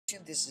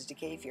This is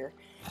Decave here,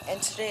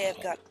 and today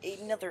I've got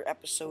another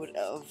episode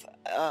of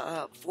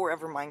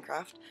Forever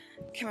Minecraft.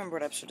 Can't remember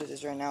what episode it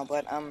is right now,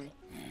 but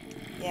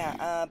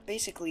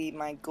basically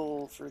my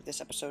goal for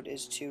this episode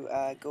is to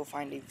go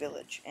find a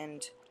village.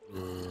 And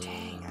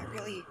dang, I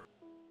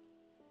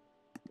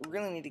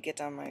really need to get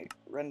down my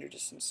render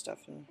distance stuff,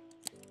 and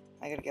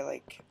I gotta get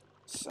like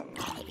some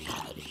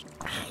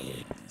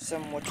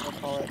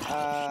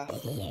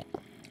whatchamacallit,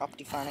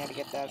 Optifine. I gotta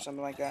get that or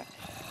something like that.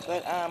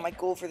 But my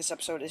goal for this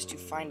episode is to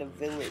find a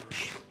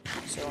village.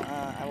 So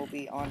I will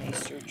be on a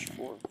search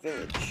for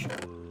village.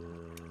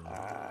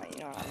 You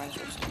know, I might as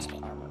well just get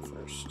some armor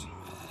first.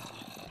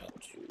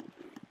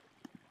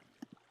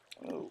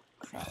 Oh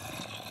crap!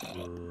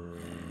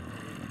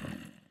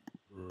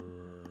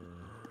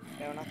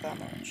 No, not that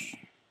much.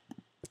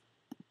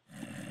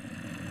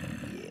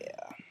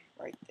 Yeah,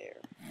 right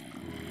there.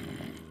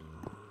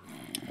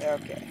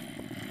 Okay.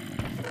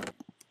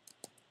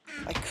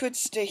 I could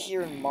stay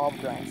here and mob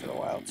grind for a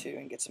while too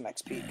and get some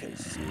XP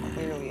because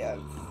clearly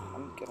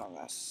I'm good on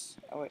this.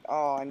 Oh wait,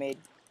 I made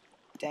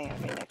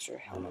an extra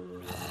helmet.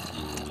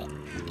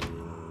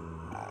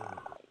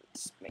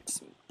 Let's make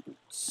some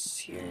boots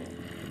here.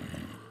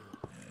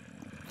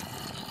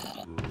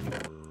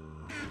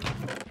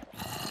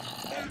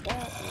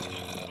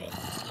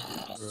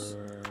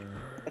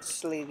 Let's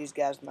slay these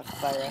guys with my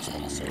fire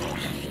aspect sword.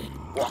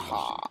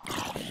 Waha!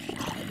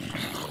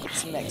 Get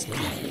some XP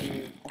for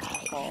you.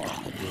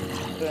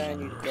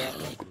 Burn you to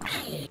death.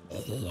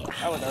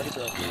 Oh, it already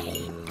broke.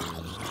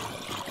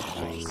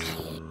 Nice.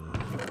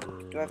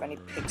 Do I have any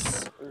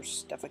picks or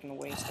stuff I can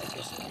waste? I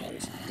guess I can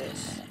waste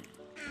this.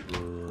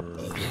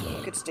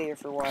 I could stay here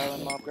for a while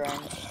and mob grind. I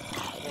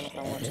don't know if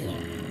I want to.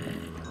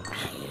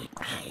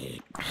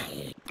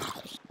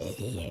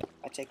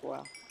 I take a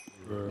while.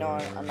 No,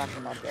 I'm not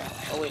gonna mob grind.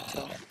 I'll wait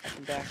till I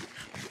come back.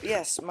 But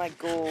yes, my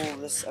goal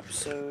this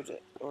episode,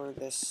 or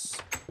this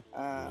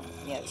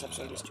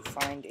episode is to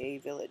find a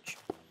village.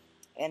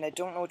 And I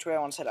don't know which way I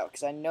want to set out,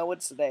 because I know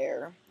it's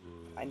there.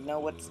 And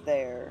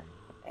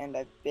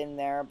I've been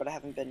there, but I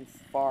haven't been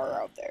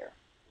far out there.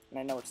 And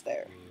I know it's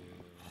there.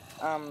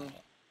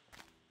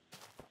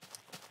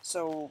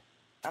 So,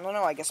 I don't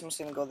know, I guess I'm just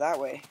gonna go that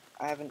way.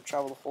 I haven't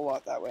traveled a whole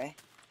lot that way.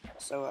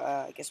 So,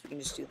 I guess we can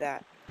just do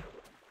that.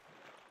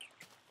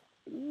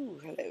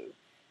 Ooh, hello.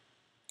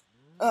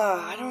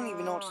 I don't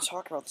even know what to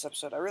talk about this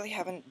episode. I really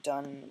haven't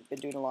been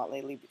doing a lot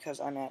lately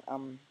because I'm at,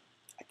 a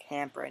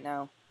camp right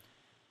now.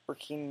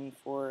 Working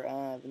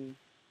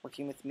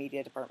with the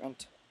media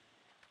department.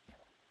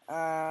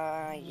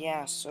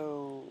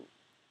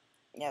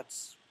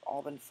 It's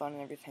all been fun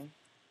and everything.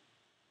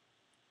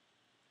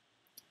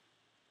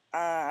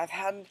 I've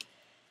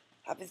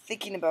been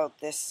thinking about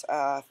this,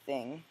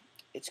 thing.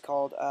 It's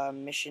called,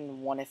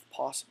 Mission 1 If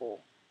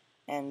Possible.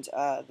 And,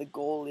 the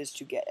goal is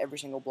to get every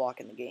single block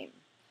in the game.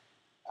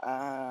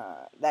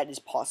 That is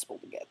possible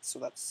to get, so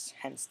that's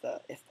hence the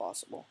if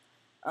possible.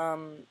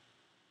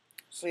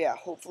 So yeah,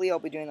 hopefully I'll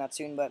be doing that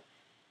soon, but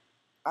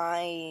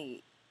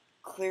I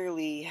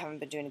clearly haven't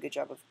been doing a good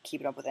job of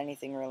keeping up with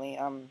anything, really.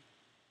 I've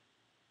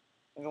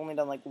only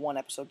done, like, one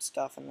episode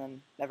stuff and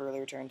then never really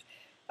returned.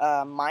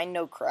 Mine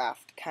No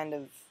Craft, I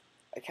can't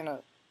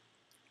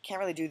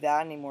really do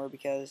that anymore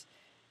because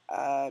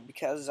I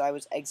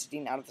was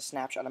exiting out of the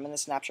snapshot. I'm in the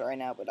snapshot right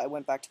now, but I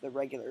went back to the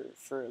regular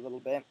for a little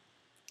bit.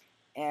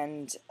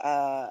 And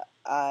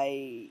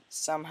I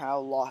somehow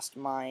lost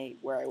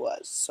where I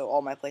was. So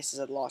all my places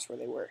had lost where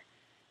they were.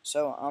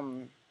 So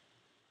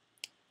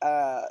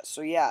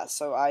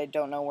so I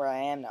don't know where I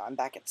am now. I'm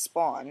back at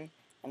Spawn,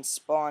 and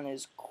Spawn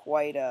is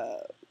quite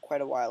a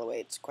while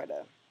away. It's quite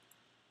a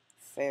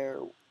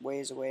fair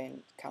ways away, and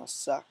it kind of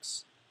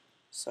sucks.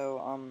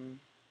 So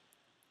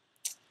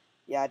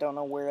yeah, I don't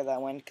know where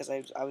that went because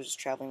I was just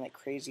traveling like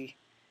crazy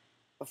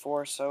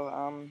before. So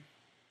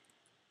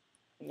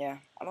yeah,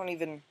 I don't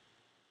even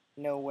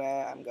know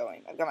where I'm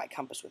going. I've got my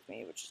compass with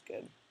me, which is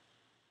good.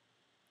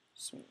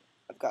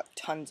 I've got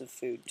tons of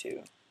food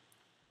too.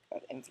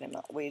 Got infinite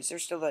amount. Wait, is there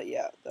still the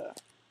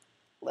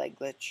leg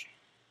glitch?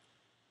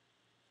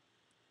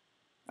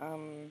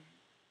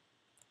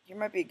 Here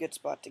might be a good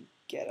spot to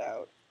get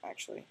out,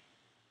 actually.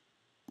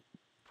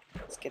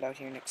 Let's get out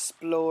here and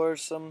explore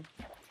some.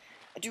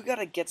 I do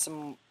gotta get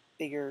some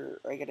bigger,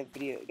 or gotta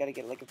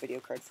get like a video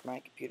card for my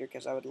computer,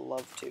 because I would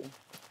love to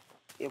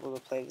be able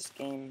to play this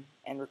game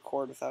and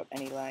record without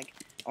any lag.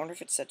 I wonder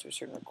if it's set to a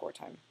certain record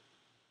time.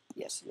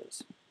 Yes, it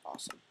is.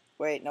 Awesome.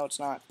 Wait, no, it's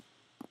not.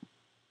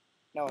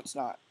 No, it's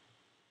not.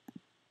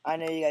 I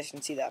know you guys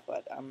can see that,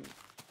 but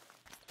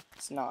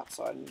it's not.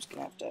 So I'm just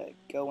gonna have to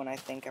go when I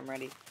think I'm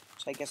ready.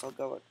 So I guess I'll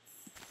go at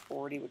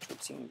 40, which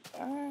would seem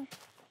no,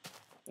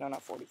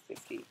 not 40,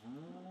 50.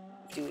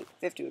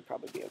 50 would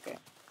probably be okay.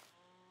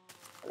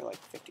 Or like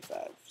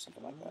 55,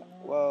 something like that.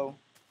 Whoa.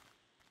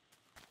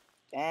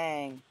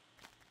 Dang.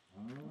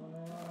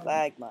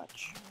 Lag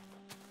much.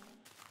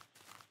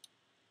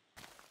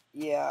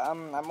 Yeah,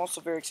 I'm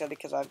also very excited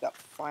because I've got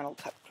Final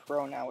Cut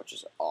Pro now, which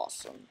is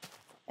awesome.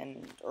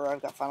 Or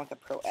I've got Final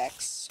Cut Pro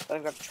X, but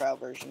I've got the trial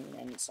version,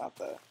 and it's not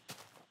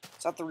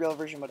It's not the real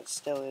version, but it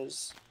still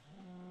is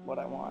what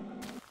I want.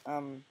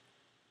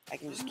 I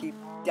can just keep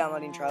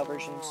downloading trial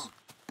versions.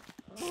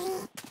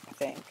 I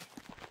think.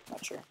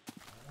 Not sure.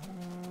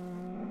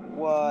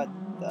 What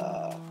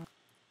the?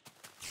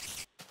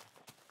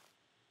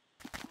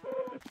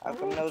 How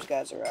come those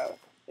guys are out?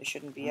 They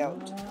shouldn't be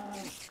out.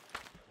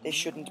 They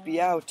shouldn't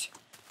be out.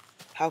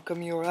 How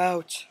come you're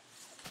out?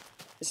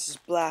 This is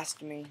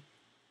blasphemy.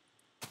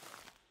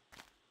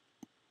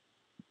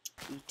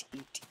 Eat,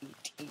 eat,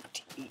 eat,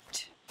 eat,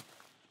 eat.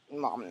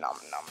 Nom, nom,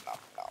 nom, nom,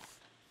 nom.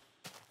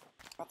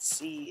 Let's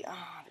see.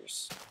 Ah,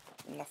 there's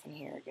nothing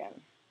here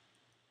again.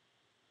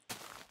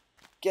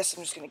 Guess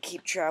I'm just gonna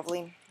keep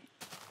traveling.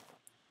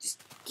 Just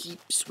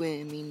keep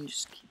swimming,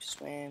 just keep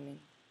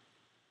swimming.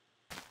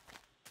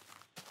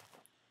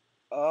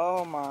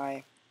 Oh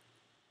my.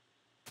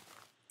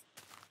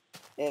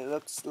 It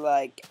looks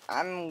like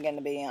I'm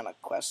gonna be on a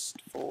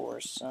quest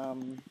for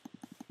some,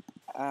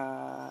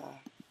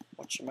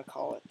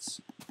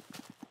 whatchamacallits,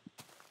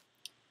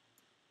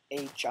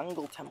 a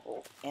jungle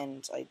temple,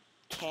 and I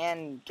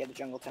can get a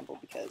jungle temple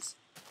because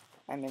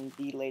I'm in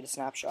the latest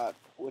snapshot,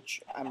 which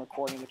I'm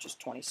recording, which is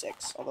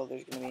 26, although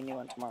there's gonna be a new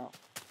one tomorrow.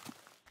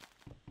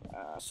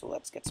 So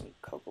let's get some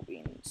cocoa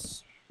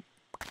beans.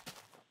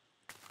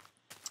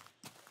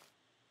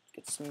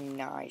 Get some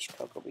nice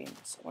cocoa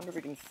beans. I wonder if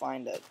we can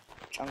find a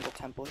jungle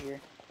temple here.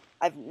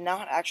 I've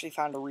not actually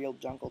found a real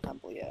jungle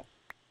temple yet.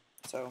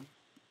 So,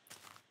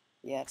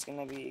 yeah, it's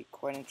gonna be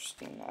quite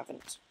interesting. I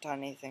haven't done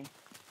anything.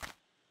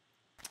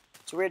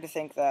 It's weird to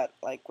think that,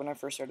 like, when I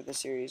first started this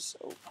series,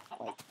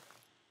 like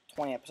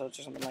 20 episodes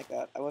or something like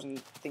that, I wasn't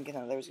thinking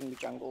that there was gonna be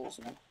jungles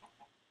and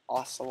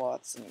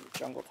ocelots and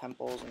jungle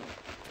temples and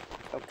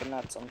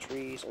coconuts on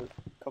trees or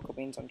cocoa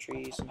beans on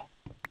trees. And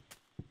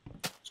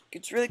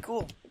it's really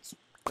cool. It's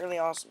really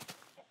awesome.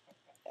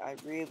 I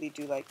really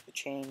do like the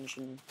change,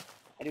 and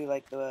I do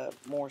like the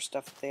more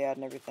stuff that they add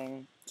and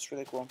everything. It's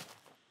really cool.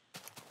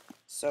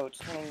 So it's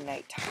turning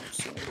nighttime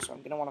soon, so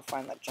I'm gonna want to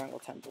find that jungle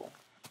temple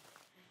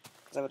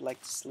because I would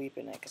like to sleep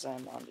in it because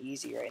I'm on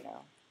easy right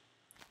now.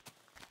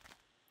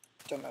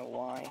 Don't know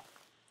why.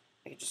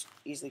 I could just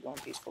easily go on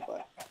peaceful,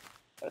 but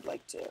I would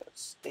like to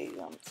stay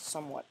on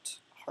somewhat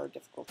hard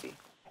difficulty.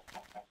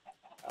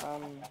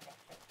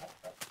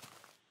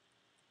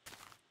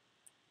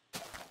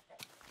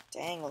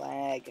 Dang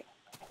lag.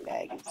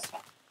 Lag is...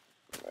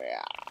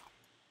 Yeah.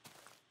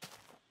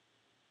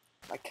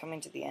 Like coming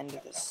to the end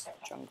of this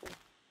jungle.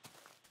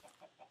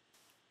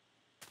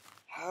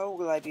 How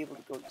will I be able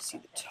to go to see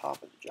the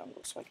top of the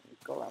jungle so I can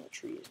go around the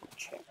trees and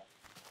check?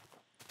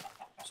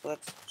 So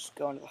let's just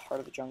go into the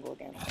heart of the jungle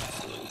again.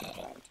 See what we can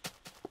find.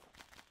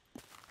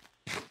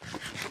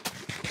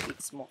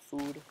 Eat some more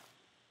food.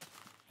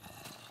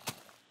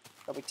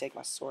 Probably take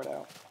my sword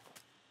out.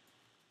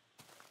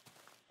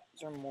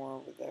 Is there more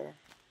over there?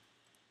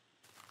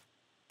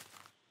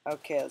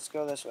 Okay, let's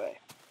go this way.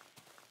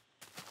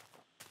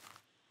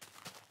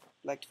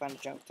 I'd like to find a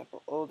jungle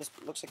temple. Oh, this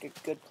looks like a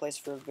good place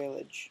for a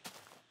village.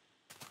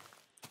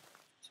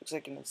 This looks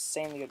like an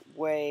insanely good...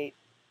 Wait,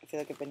 I feel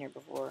like I've been here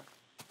before.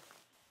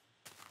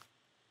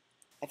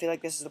 I feel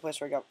like this is the place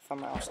where I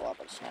found my ocelot,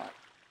 but it's not.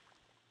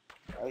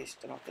 Or at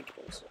least I don't think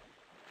it is.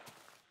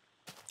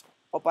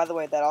 Oh, by the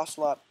way, that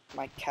ocelot,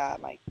 my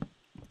cat, my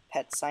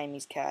pet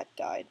Siamese cat,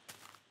 died.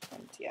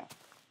 And yeah.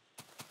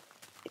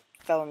 It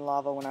fell in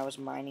lava when I was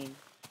mining.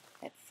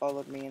 It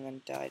followed me and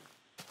then died.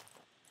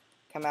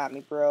 Come at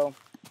me, bro.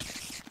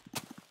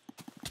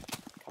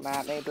 Come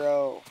at me,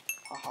 bro.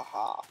 Ha ha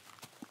ha.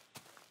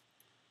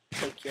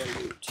 Take your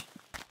loot.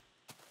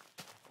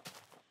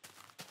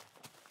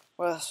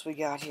 What else we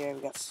got here? We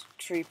got some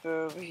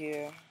creeper over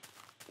here.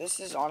 This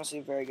is honestly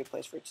a very good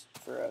place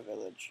for a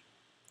village.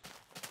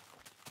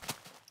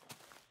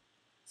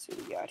 Let's see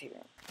what we got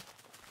here.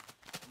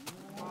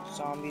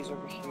 Zombies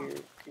over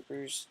here.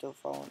 Creepers still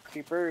following.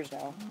 Creepers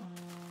now.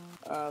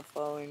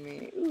 Following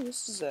me. Ooh,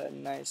 this is a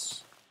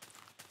nice...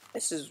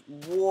 This is...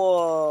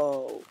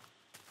 Whoa!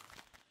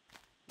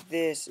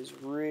 This is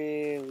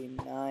really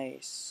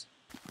nice.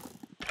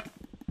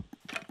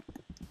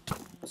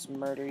 Let's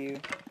murder you.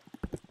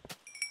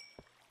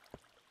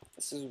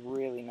 This is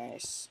really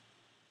nice.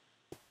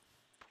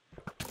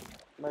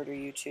 Murder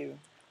you too.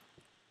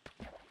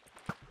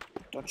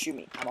 Don't shoot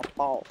me. I'm a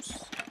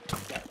boss. You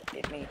can't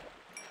hit me.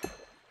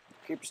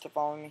 Creepers still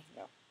following me?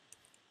 No.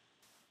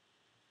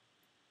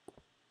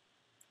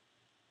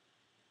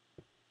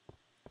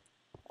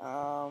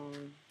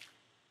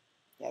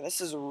 Yeah,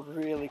 this is a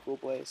really cool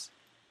place.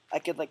 I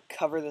could like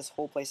cover this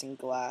whole place in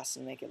glass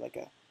and make it like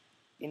a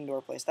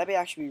indoor place. That'd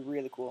actually be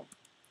really cool.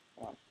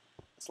 Hold on.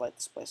 Let's light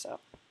this place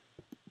up.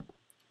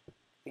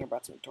 I think I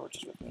brought some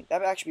torches with me.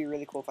 That'd actually be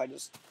really cool if I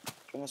just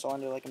turn this all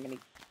into like a mini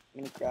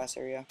grass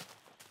area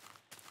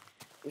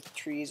with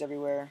trees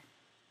everywhere.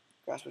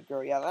 Grass would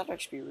grow. Yeah, that'd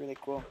actually be really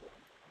cool.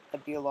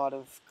 That'd be a lot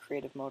of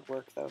creative mode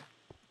work though.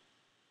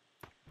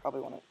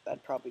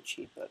 I'd probably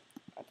cheat, but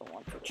I don't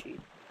want to cheat.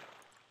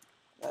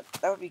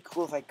 That would be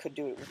cool if I could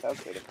do it without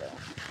creative though.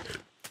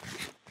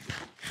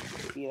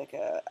 Be like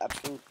a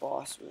absolute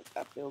boss with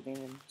that building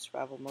in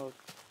survival mode.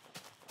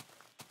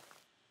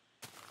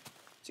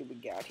 see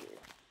what we got here.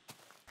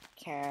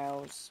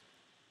 Cows.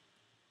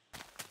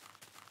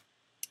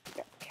 We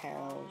got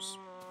cows.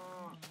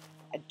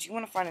 I do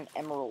want to find an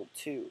emerald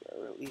too,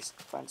 or at least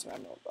find some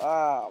emerald.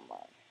 Oh my.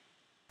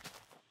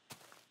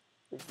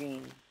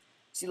 Ravine.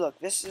 See, look,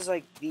 this is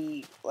like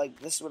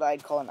this is what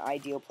I'd call an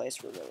ideal place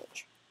for a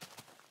village.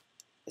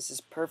 This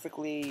is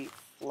perfectly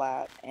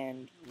flat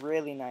and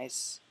really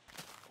nice.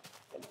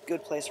 A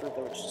good place for a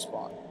village to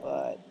spawn,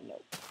 but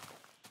nope.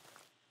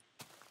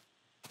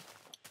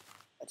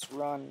 Let's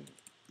run.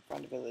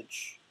 Find a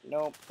village.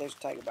 Nope, there's a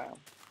tiger biome.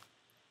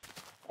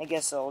 I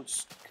guess I'll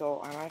just go.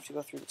 I might have to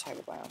go through the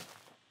tiger biome.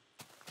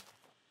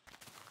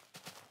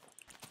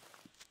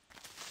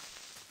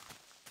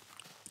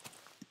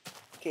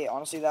 Okay,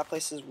 honestly, that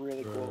place is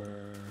really cool.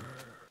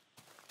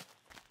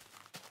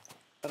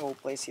 The whole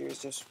place here is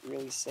just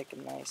really sick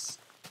and nice.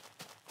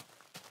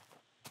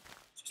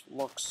 Just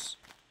looks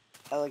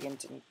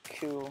elegant and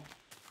cool.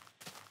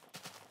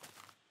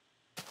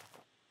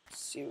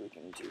 Let's see what we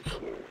can do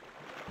here.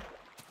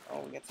 Oh,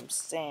 we got some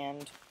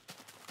sand.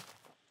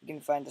 You can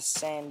find a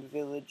sand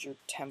village or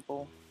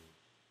temple.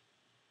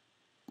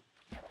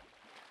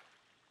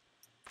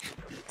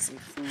 Eat some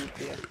food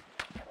here.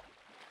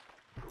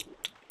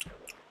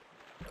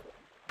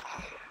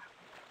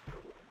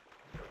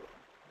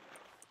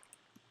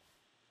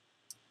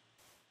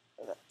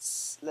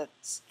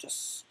 Let's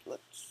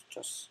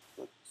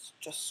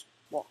just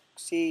walk.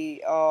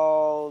 See,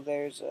 oh,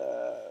 there's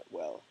a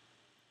well.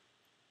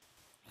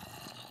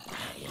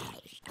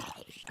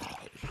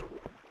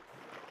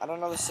 I don't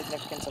know the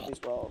significance of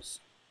these wells.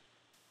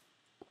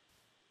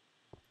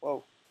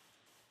 Whoa.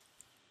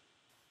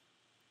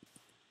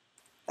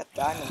 That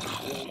diamond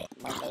really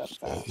mined that up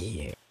fast.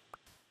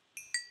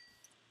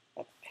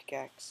 That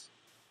pickaxe.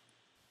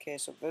 Okay,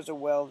 so there's a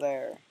well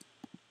there.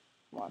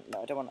 Come on,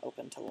 no, I don't want to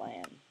open to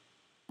land.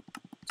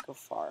 Let's go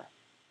far.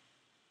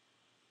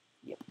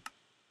 Yep.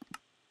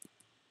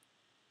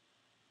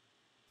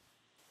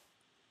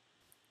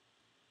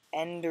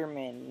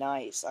 Enderman,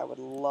 nice. I would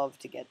love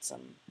to get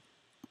some.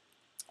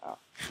 Oh,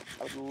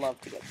 I would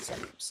love to get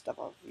some stuff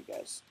off of you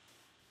guys.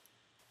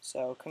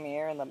 So come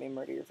here and let me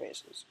murder your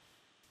faces.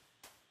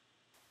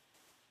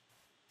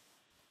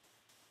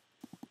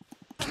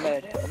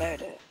 Murder,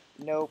 murder.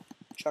 Nope.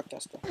 Chuck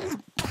tester.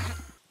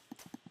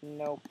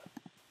 Nope.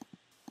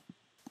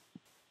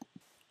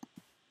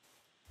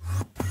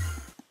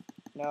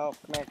 Nope.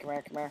 Come here, come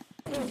here, come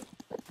here.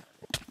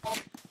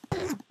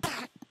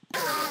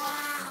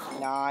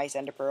 Nice,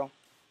 ender pearl.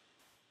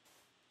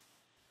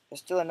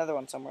 There's still another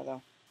one somewhere,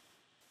 though.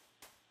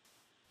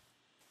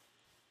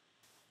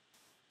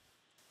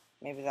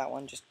 Maybe that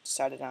one just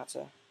decided not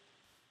to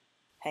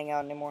hang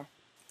out anymore.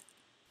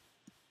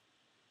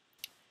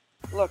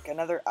 Look,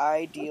 another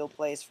ideal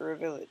place for a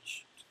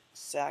village.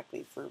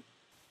 Exactly, for a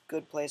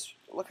good place.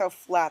 Look how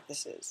flat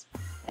this is.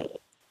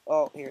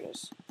 Oh, here it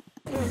is.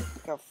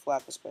 Look how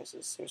flat this place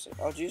is. Seriously.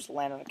 Oh, did you just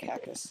land on a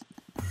cactus?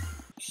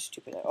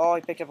 Stupid. Oh,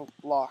 he picked up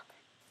a block.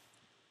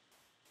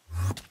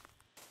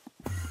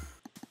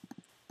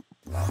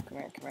 No, come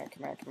here, come here,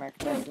 come here, come here,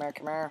 come here, come here,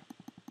 come here.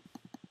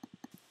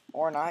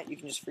 Or not, you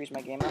can just freeze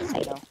my game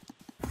out. No.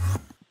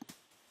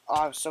 Oh,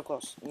 I was so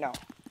close. No.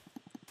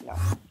 No.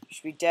 You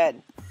should be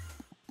dead.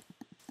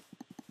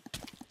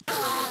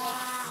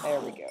 There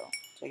we go.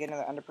 Did I get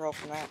another ender pearl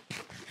from that?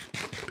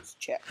 Let's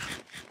check.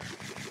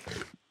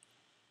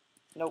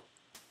 Nope.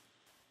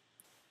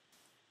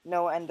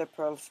 No ender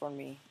pearl for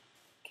me.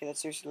 Okay, that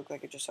seriously looked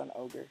like it just saw an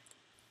ogre.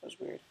 That was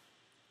weird.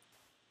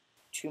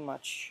 Too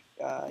much,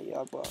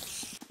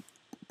 Yogwas.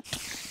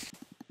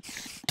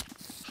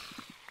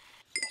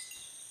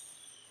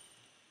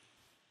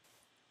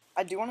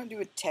 I do want to do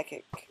a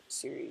Technic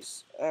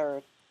series, or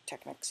a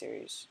Technic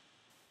series.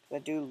 I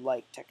do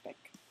like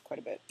Technic quite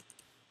a bit.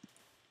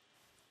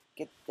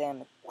 Get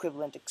them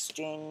equivalent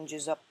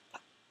exchanges up,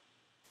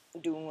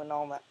 doing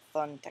all that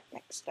fun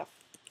Technic stuff.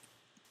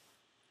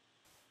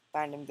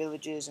 Finding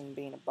villages and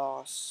being a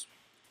boss.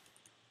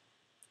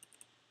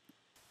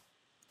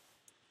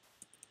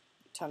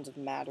 Tons of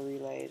matter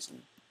relays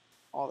and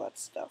all that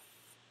stuff.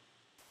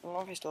 I don't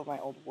know if I still have my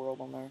old world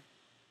on there.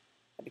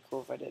 That'd be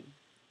cool if I did.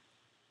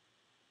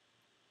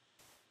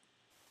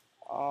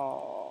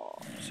 Oh,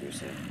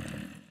 seriously.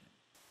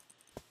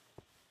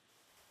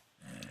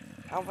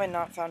 How have I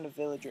not found a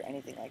village or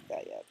anything like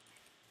that yet?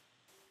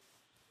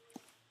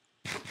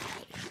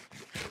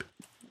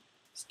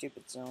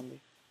 Stupid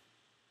zombie.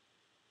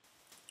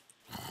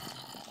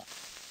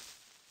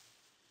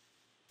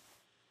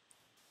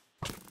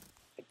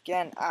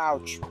 Again,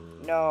 ouch.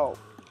 No.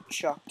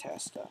 Chuck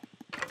tester.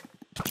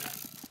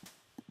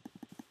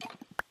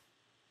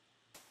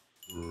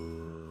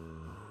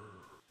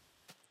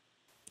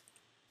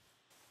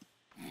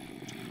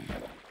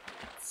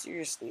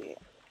 Seriously.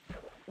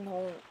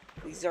 No,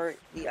 these are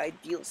the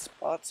ideal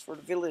spots for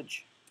the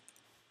village.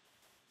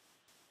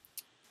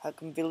 How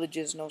come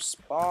villages no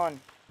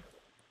spawn?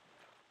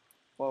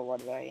 Whoa, what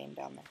did I aim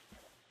down there?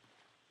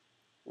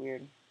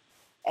 Weird.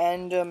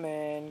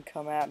 Enderman,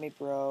 come at me,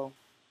 bro.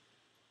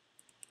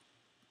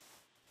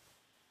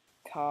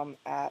 Come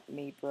at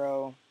me,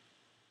 bro.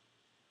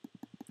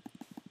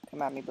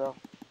 Come at me, bro.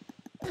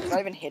 Did I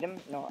even hit him?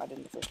 No, I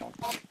didn't the first time.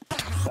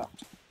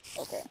 Sucked.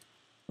 Okay.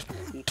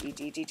 Eat,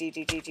 eat, eat, eat, eat,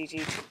 eat, eat, eat,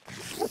 eat.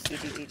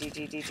 Eat, eat, eat, eat,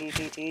 eat, eat,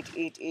 eat, eat,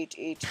 eat, eat,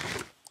 eat.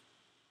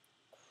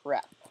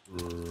 Crap.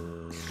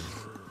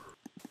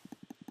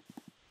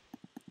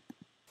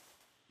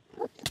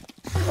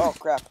 Oh,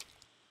 crap.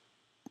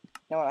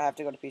 You know what? I have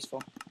to go to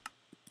peaceful.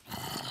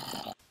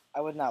 I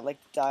would not like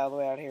to die all the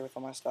way out here with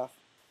all my stuff.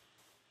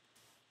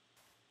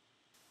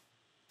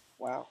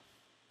 Wow.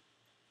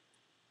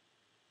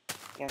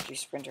 You actually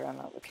sprint around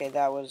now. Okay,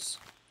 that was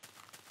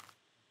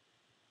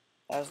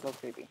a little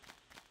creepy.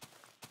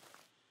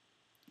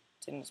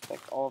 Didn't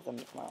expect all of them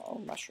with my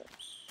own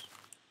mushrooms.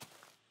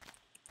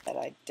 That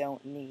I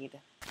don't need.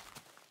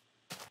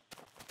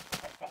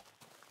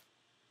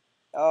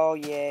 Oh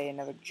yay,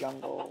 another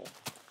jungle.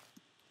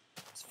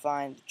 Let's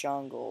find the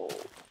jungle.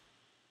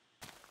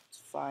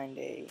 Let's find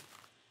a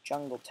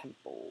jungle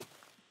temple.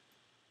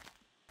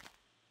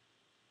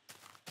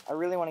 I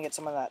really want to get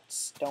some of that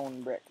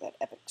stone brick, that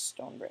epic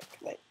stone brick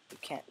that you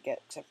can't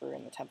get except for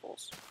in the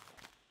temples.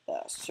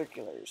 The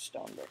circular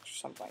stone bricks, or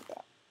something like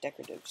that.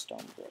 Decorative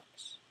stone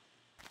bricks.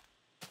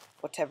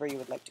 Whatever you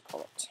would like to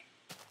call it.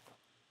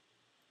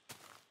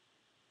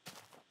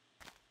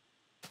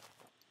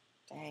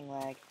 Dang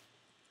lag.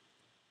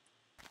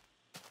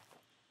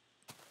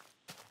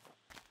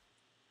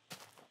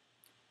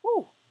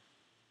 Woo!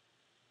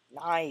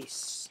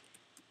 Nice!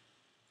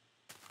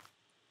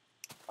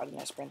 Why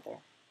didn't I sprint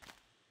there?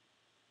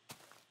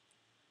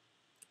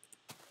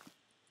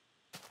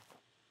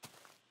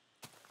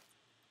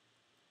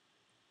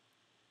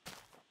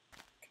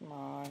 Come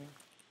on.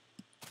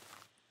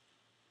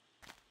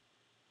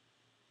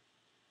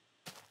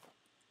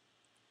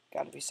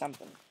 Gotta be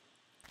something.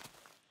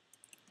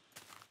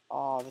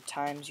 Oh, the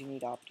times you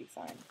need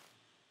Optifine.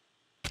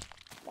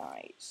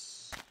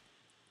 Nice.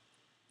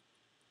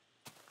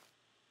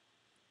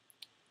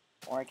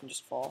 Or I can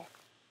just fall.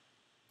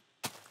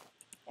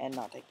 And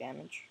not take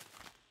damage.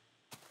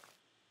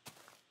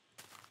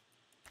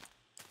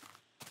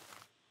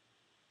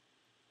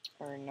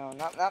 Or no,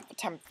 not the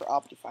time for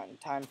Optifine.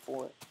 Time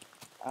for,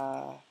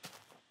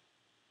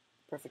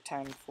 perfect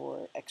time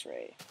for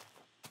X-ray.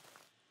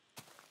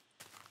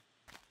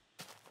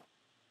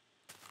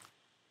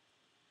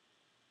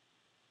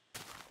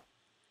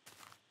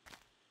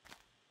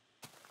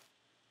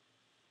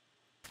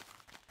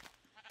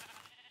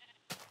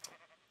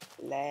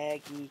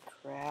 Laggy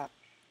crap.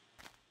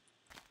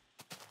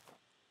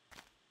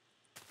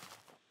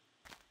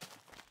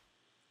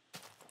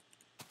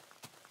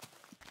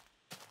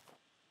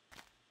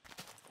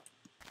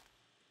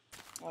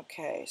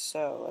 Okay,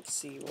 so let's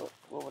see,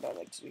 what would I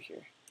like to do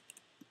here?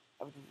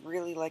 I would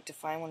really like to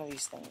find one of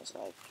these things.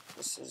 Like,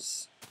 this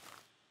is...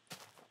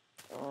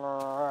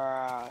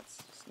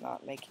 It's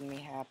not making me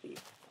happy.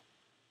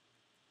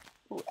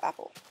 Ooh,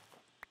 apple.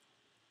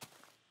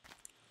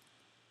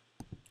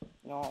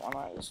 You know what, I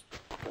might just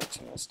break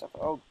some of this stuff.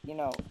 Oh, you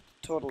know,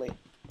 totally.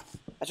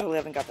 I totally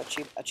haven't got that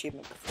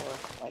achievement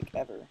before, like,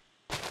 ever.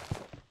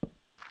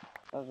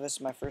 Oh, this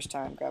is my first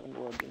time grabbing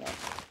wood, you know.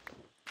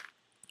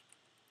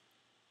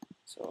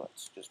 So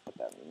let's just put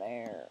that in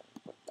there,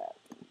 put that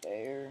in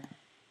there.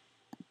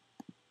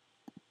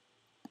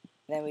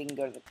 Then we can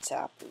go to the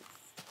top of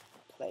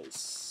the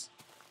place.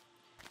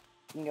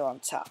 We can go on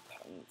top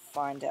and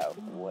find out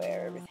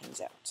where everything's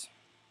at.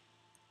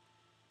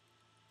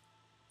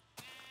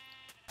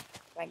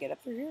 Can I get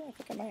up through here? I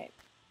think I might.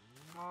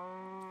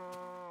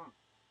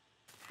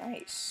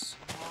 Nice.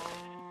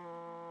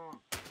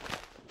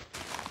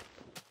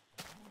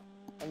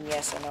 And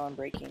yes, I know I'm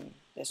breaking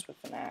this with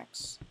an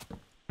axe,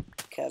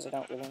 because I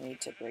don't really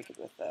need to break it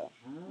with a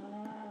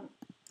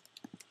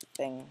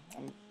thing.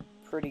 I'm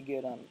pretty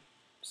good on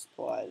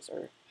supplies,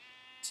 or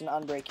it's an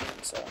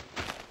unbreaking, so.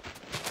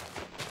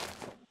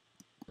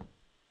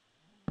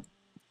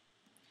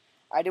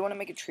 I do want to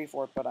make a tree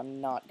fort, but I'm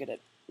not good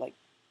at, like,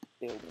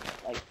 building,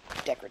 like,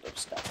 decorative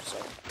stuff, so.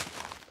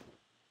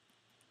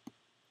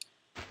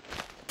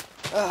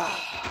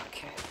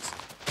 Okay,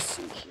 let's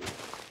see here.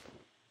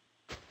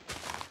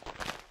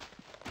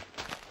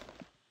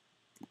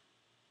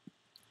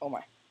 Oh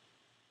my.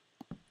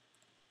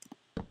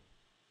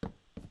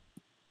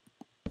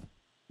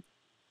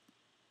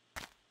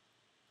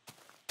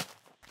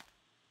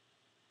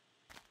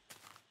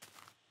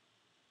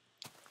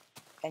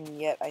 And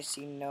yet I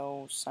see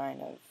no sign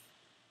of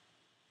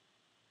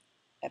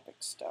epic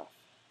stuff.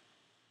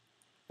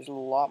 There's a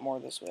lot more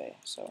this way,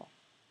 so.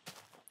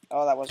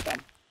 Oh, that was dumb.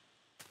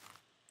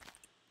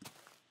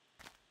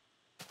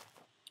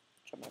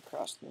 Jumping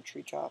across the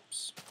tree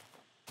chops.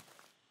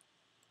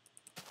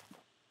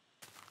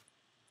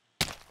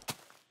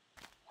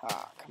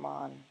 Ah, come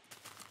on.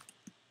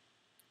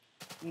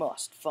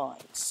 Must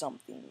find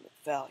something of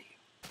value.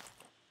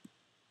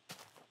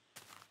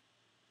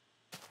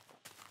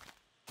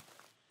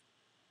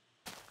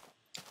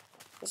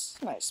 This is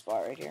a nice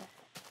spot right here.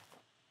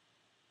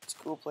 It's a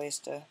cool place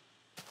to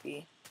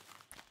be.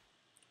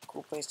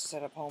 Cool place to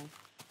set up home.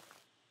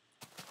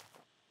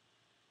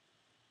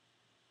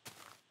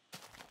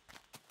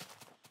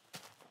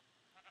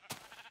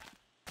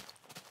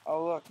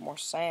 Oh look, more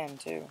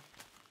sand too.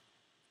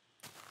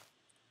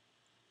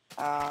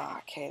 Ah,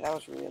 okay, that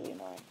was really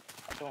annoying.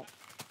 I don't...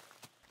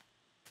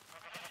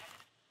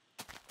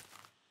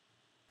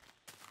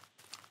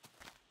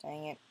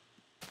 Dang it.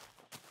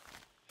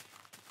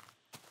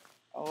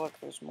 Oh look,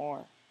 there's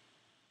more.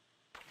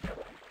 Are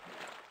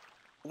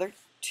there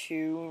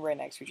two right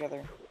next to each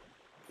other?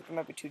 I think there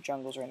might be two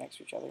jungles right next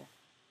to each other.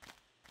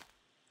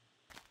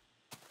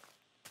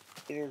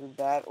 Either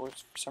that or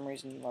for some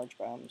reason large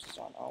biomes is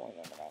on. Oh wait,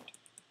 no, never mind.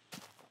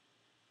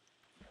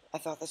 I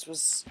thought this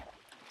was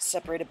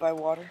separated by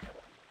water.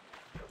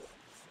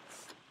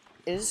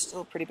 It is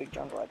still a pretty big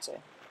jungle, I'd say.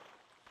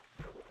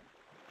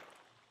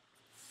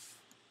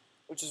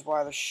 Which is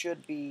why there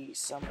should be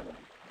some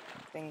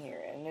thing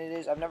here. And it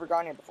is, I've never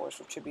gone here before,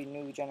 so it should be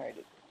newly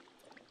generated.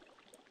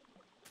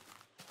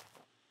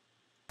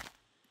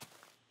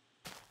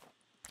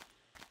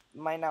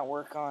 Might not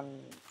work on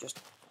just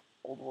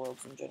old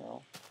worlds in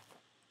general.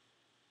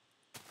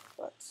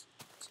 But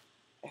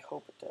I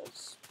hope it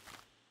does.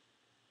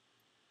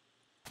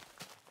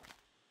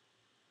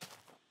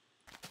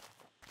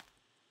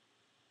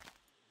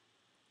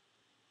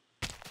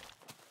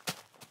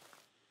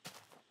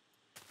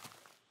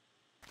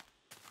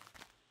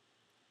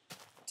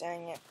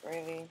 Dang it,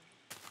 really?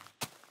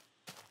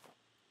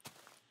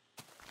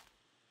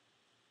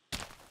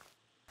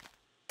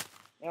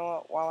 You know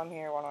what, while I'm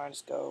here, why don't I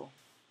just go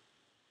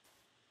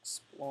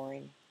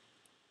exploring?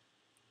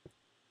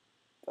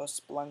 Go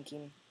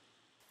splunking.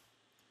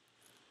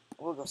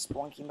 I will go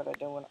splunking, but I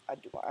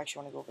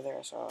actually want to go over there.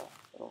 I saw a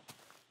little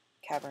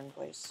cavern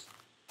place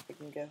we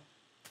can go.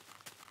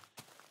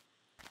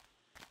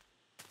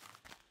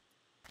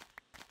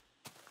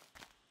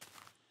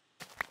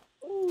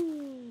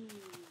 Ooh.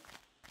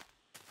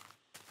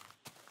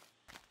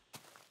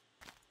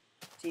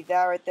 See,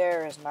 that right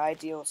there is an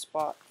ideal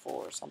spot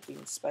for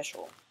something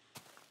special.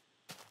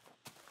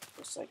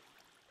 Just like,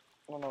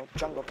 I don't know,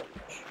 jungle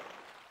village.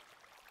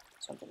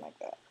 Something like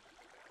that.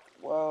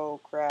 Whoa,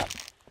 crap.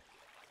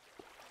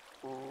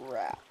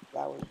 Crap.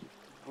 That was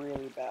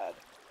really bad.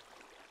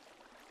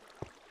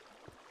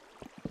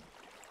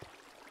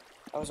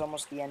 That was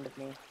almost the end of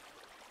me.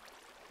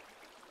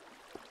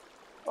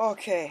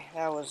 Okay,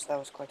 that was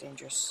quite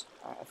dangerous.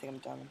 I think I'm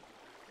done.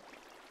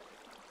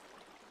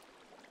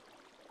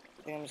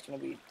 I think I'm just gonna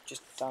be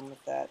just done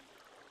with that.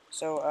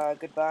 So,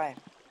 goodbye.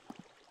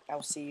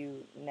 I'll see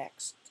you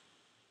next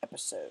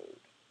episode.